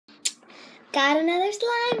Got another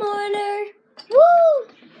slime order. Woo!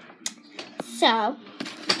 So,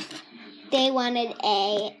 they wanted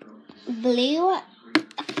a blue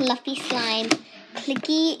fluffy slime,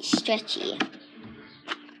 clicky, stretchy.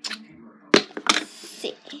 Let's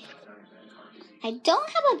see. I don't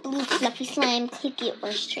have a blue fluffy slime, clicky,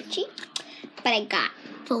 or stretchy, but I got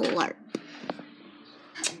Flurp.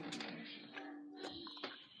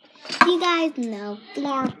 You guys know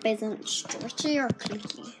Flurp isn't stretchy or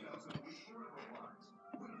clicky.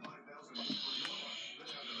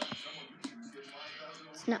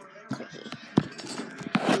 It's not clicky.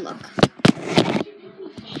 Look.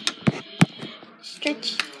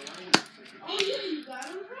 Stretch.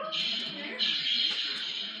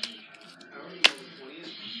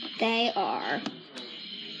 They are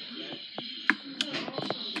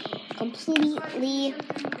completely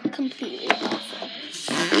awful.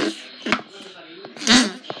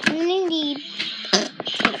 I'm gonna need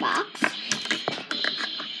the box.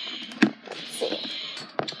 Let's see.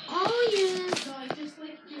 Oh yeah.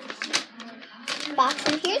 Box,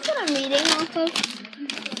 and here's what I'm reading off of.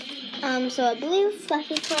 So a blue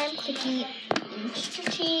fluffy slime, clicky, and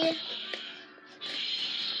stretchy.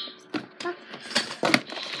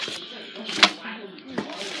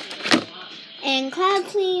 And cloud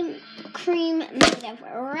cream made of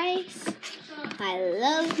rice. I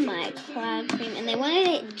love my cloud cream, and they wanted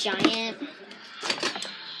it giant.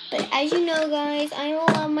 But as you know, guys, I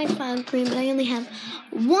love my cloud cream, but I only have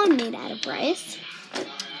one made out of rice.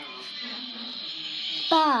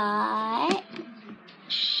 But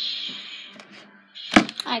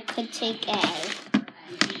I could take a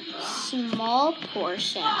small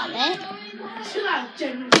portion of it,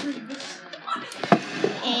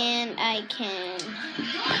 and I can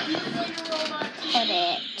put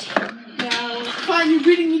it Now, fine, you're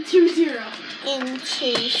beating me 2-0.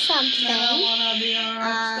 into something.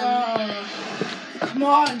 Come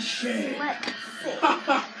on, shit. Let's see.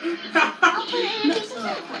 I'll put it into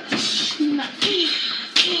something.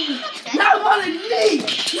 Not one of me.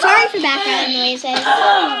 Sorry for background noises.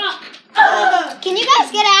 Can you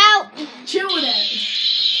guys get out? Chill with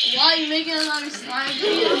it. Why are you making another slime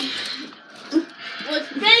video? With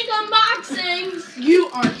fake unboxings. You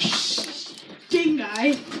are sting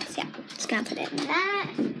guy. So yeah, just gonna put it in that.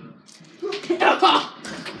 Okay.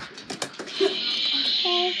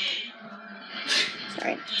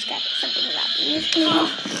 Sorry, just got something about these things.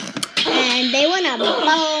 And they want a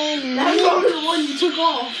bone. That's only the one you took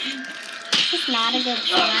off. It's not a good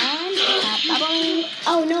sound. Bubbling.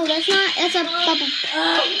 Oh no, that's not. That's a bubble.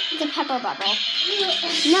 It's a pepper bubble.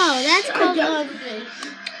 No, that's called a.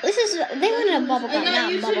 This is. They wanted a bubble gum,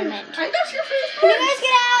 not bubble mint. I got your face. Can you guys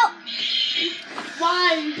get out?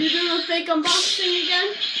 Why? You doing a fake unboxing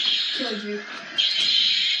again? Killed you.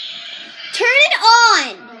 Turn it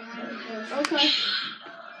on. Okay.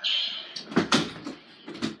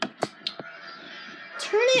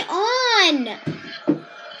 Turn it on.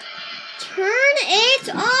 Turn it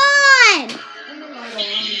on.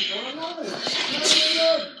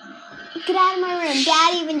 Get out of my room.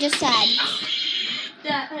 Dad even just said.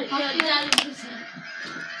 Dad.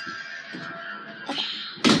 Okay.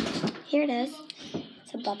 Here it is.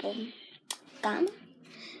 It's a bubble gum.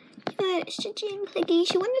 But stretchy and clicky.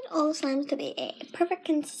 She wanted all the slimes to be a perfect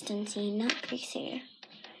consistency, not greasy.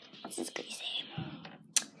 This is greasy.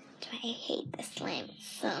 That's why I hate this slime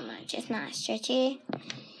so much. It's not stretchy.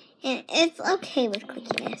 And it's okay with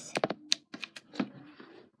clickiness.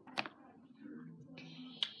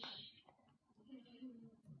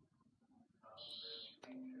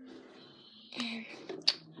 And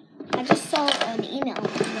I just saw an email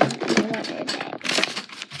when I ordered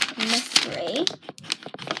a mystery.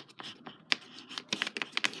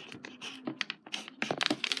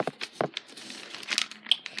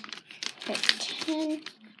 Pretend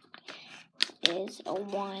is a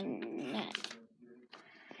one.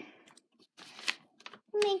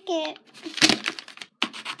 Make it.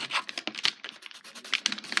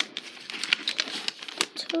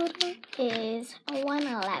 Total is a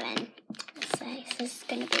 111. Let's say so this is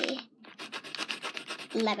gonna be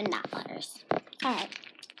 $11. All right.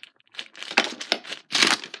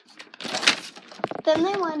 Then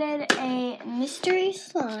they wanted a mystery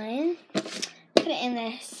slime. Put it in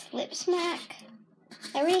the Slip Smack.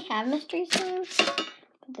 I already have mystery slime,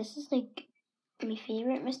 but this is like my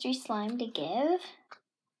favorite mystery slime to give.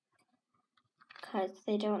 Because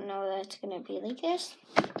they don't know that it's going to be like this.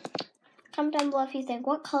 Comment down below if you think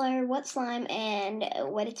what color, what slime, and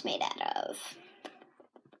what it's made out of.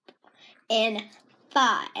 In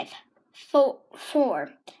 5,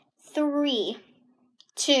 4, 3,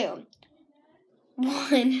 2,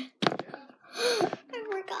 1. I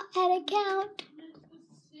forgot. an account.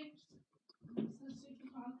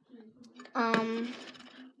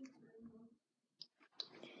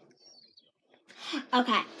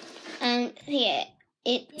 Okay. Yeah,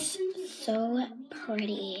 it's so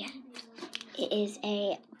pretty. It is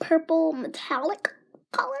a purple metallic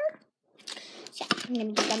color. So I'm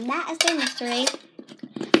gonna give them that as their mystery.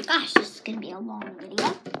 Gosh, this is gonna be a long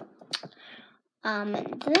video. Then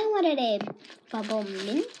I wanted a bubble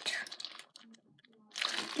mint.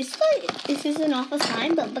 This is an awful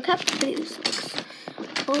sign, but look how pretty this looks.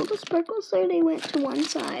 All the sparkles there, they went to one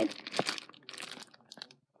side.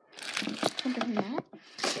 Other than that,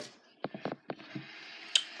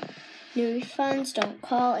 no refunds, don't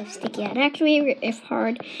call if sticky add activator, if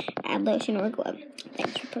hard, add lotion or glove.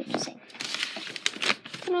 Thanks for purchasing.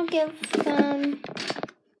 And I'll give them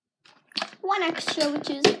one extra, which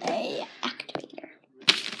is a activator.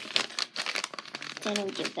 Then I'll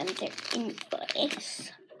give them their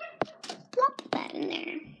invoice. Plop that in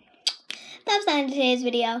there. That's the end of today's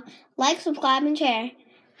video. Like, subscribe, and share.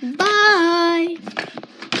 Bye!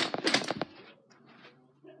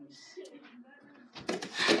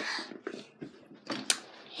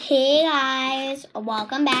 Hey guys,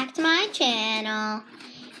 welcome back to my channel.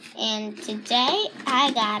 And today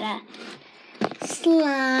I got a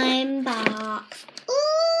slime box.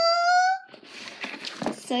 Ooh!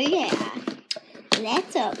 So yeah,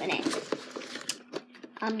 let's open it.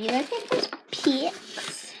 You guys get those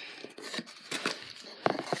pics.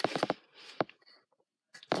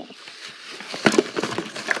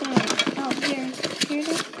 Oh, here it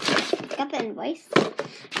is. Got the invoice.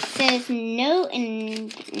 Says no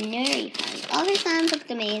and no refunds. All their slimes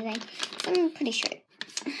looked amazing. I'm pretty sure.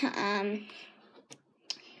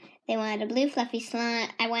 They wanted a blue fluffy slime.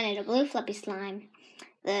 I wanted a blue fluffy slime.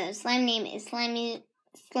 The slime name is Slimy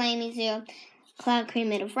Zoo. Cloud cream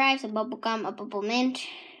made of rice, a bubble gum, a bubble mint,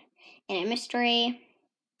 and a mystery.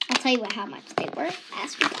 I'll tell you how much they were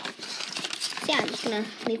as we go. So yeah, I'm just gonna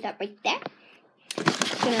leave that right there.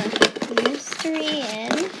 Just gonna mystery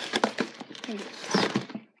in.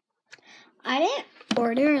 I didn't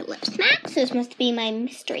order lip smacks. This must be my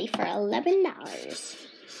mystery for $11.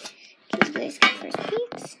 Can you guys get first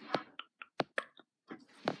peeks?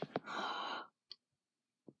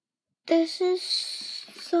 This is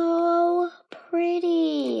so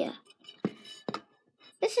pretty.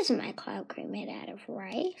 This is my cloud cream made out of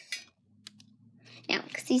rice. Now,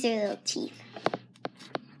 because these are little teeth.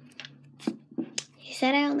 He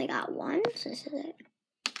said I only got one, so this is it.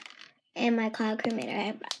 And my cloud cream made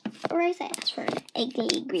out of rice. I asked for an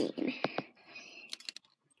eggy green.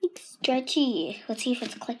 It's stretchy. Let's see if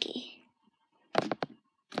it's clicky.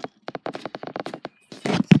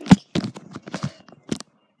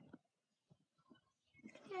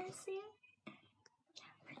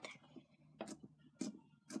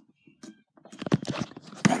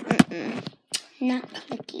 Not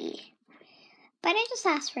clicky. But I just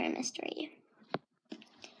asked for a mystery.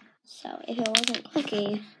 So if it wasn't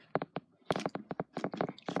clicky,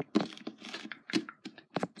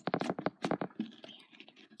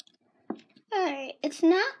 alright, it's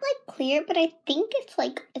not like clear, but I think it's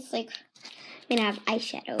like gonna have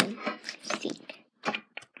eyeshadow. I think.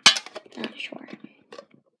 Not sure.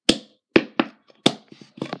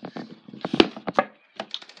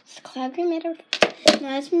 It's cloud cream made of. No,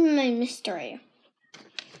 that's my mystery.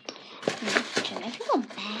 I feel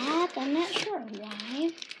bad. I'm not sure why.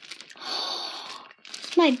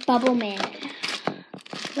 It's my bubble man.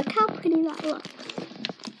 Look how pretty that looks.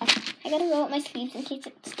 Okay, I gotta roll up my sleeves in case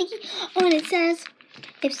it's sticky. Oh, and it says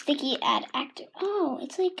if sticky, add active. Oh,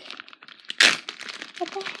 it's like, what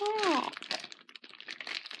the heck?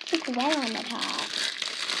 It's like wet on the top.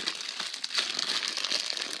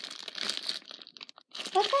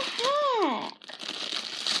 What the heck?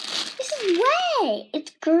 This is wet.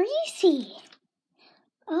 It's greasy.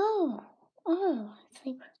 Oh, it's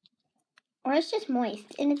like, or it's just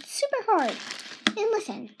moist, and it's super hard. And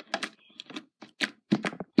listen.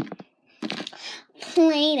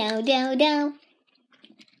 Play-Doh, dough.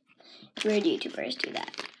 Weird YouTubers do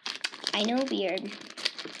that. I know weird.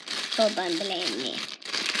 Hold on, blame me.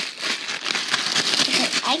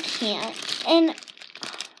 Because I can't. And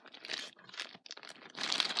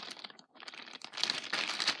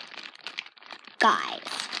guys,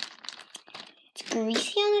 it's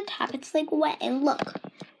greasy on the top. It's like wet, and look,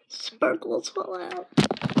 sparkles fall out. I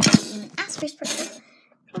didn't even ask for sparkles.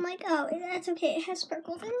 I'm like, oh, that's okay. It has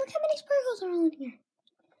sparkles, and look how many sparkles are all in here.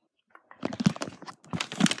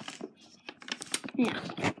 No,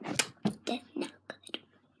 that's not good.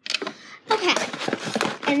 Okay,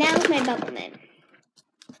 and that was my bubble mint.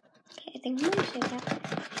 Okay, I think I'm gonna shake that.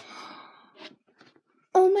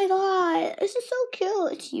 Oh my god, this is so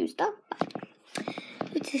cute. It's used up.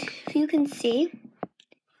 If you can see,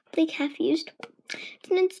 it's like half used. It's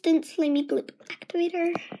an instant slimy blip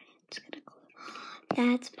activator. It's gonna go.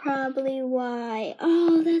 That's probably why.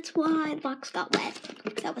 Oh, that's why the box got wet.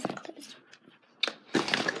 That wasn't closed.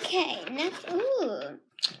 Okay, next. Ooh.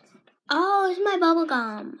 Oh, it's my bubble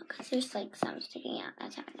gum. Because there's like some sticking out.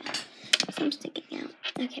 That's how I know. Some sticking out.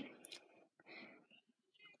 Okay.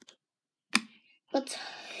 Let's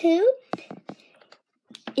hope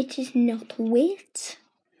it is not wet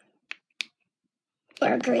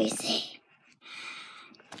or greasy.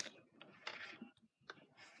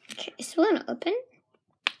 Okay, so we're gonna open.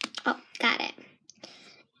 Oh, got it.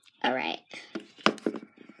 All right.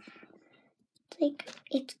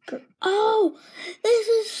 Oh, this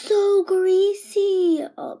is so greasy.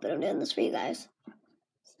 Oh, but I'm doing this for you guys.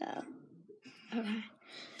 So, okay.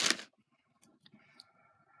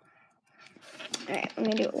 All right, I'm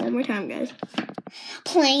gonna do it one more time, guys.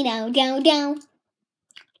 Play-Doh, down.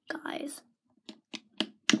 Guys.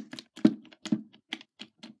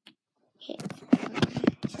 Okay.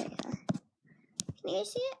 Can you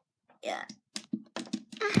see it? Yeah.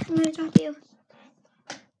 I'm gonna drop you.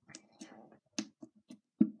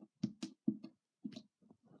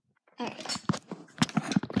 Alright.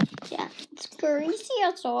 Yeah, it's greasy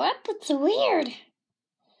outside. That's weird.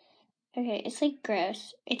 Okay, it's like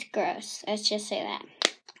gross. It's gross. Let's just say that.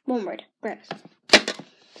 One word. Gross.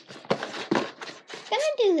 I'm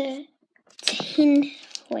gonna do the tin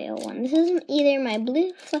foil one. This isn't either my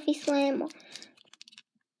blue fluffy slime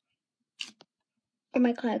or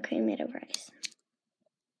my cloud cream made of rice.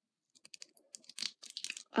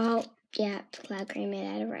 Oh, yeah, it's cloud cream made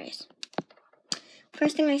out of rice.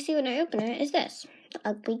 First thing I see when I open it is this, the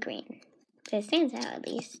ugly green. It stands out at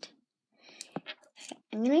least. Okay,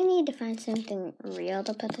 I'm gonna need to find something real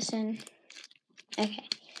to put this in. Okay,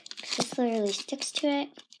 this literally sticks to it.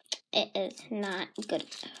 It is not good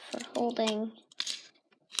for holding.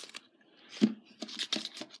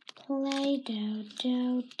 Play-Doh,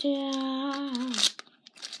 dough.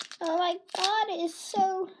 Oh my god, it is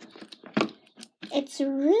so... It's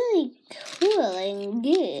really cool and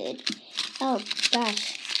good. Oh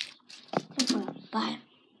gosh. Bye.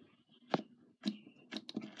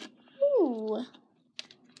 Ooh.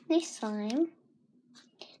 Nice slime.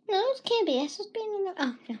 No, this can't be. It's supposed to be in the...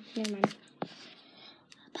 Oh, no, never mind.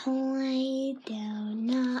 Play-Doh,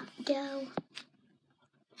 not dough.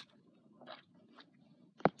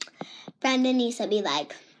 Brandon needs to be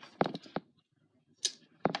like...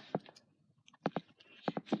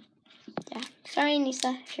 Yeah. Sorry,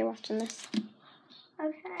 Nisa, if you're watching this.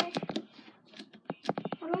 Okay.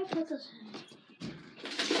 What do I put this in?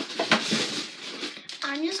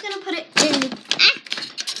 I'm just gonna put it in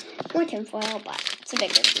more tinfoil, but it's a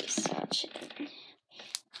bigger piece, so it shouldn't.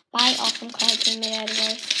 Buy awesome cloud cream made out of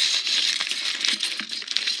rice.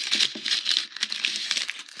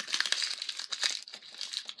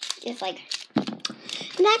 It's like,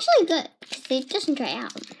 it's actually good because it doesn't dry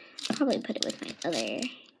out. I'll probably put it with my other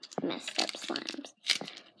messed up slimes.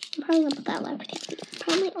 I'm probably gonna put that lab together.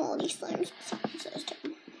 Probably all these slimes besides those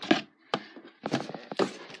two.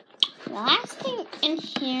 The last thing in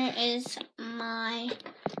here is my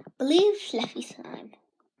blue fluffy slime.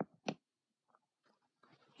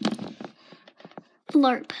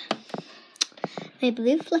 Flurp. My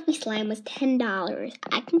blue fluffy slime was $10.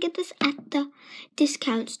 I can get this at the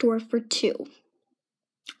discount store for $2.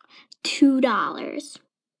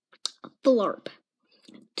 Flurp.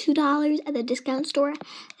 $2 at the discount store.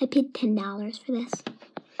 I paid $10 for this.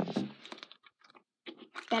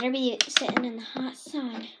 Better be sitting in the hot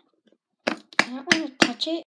sun. I don't want to touch it.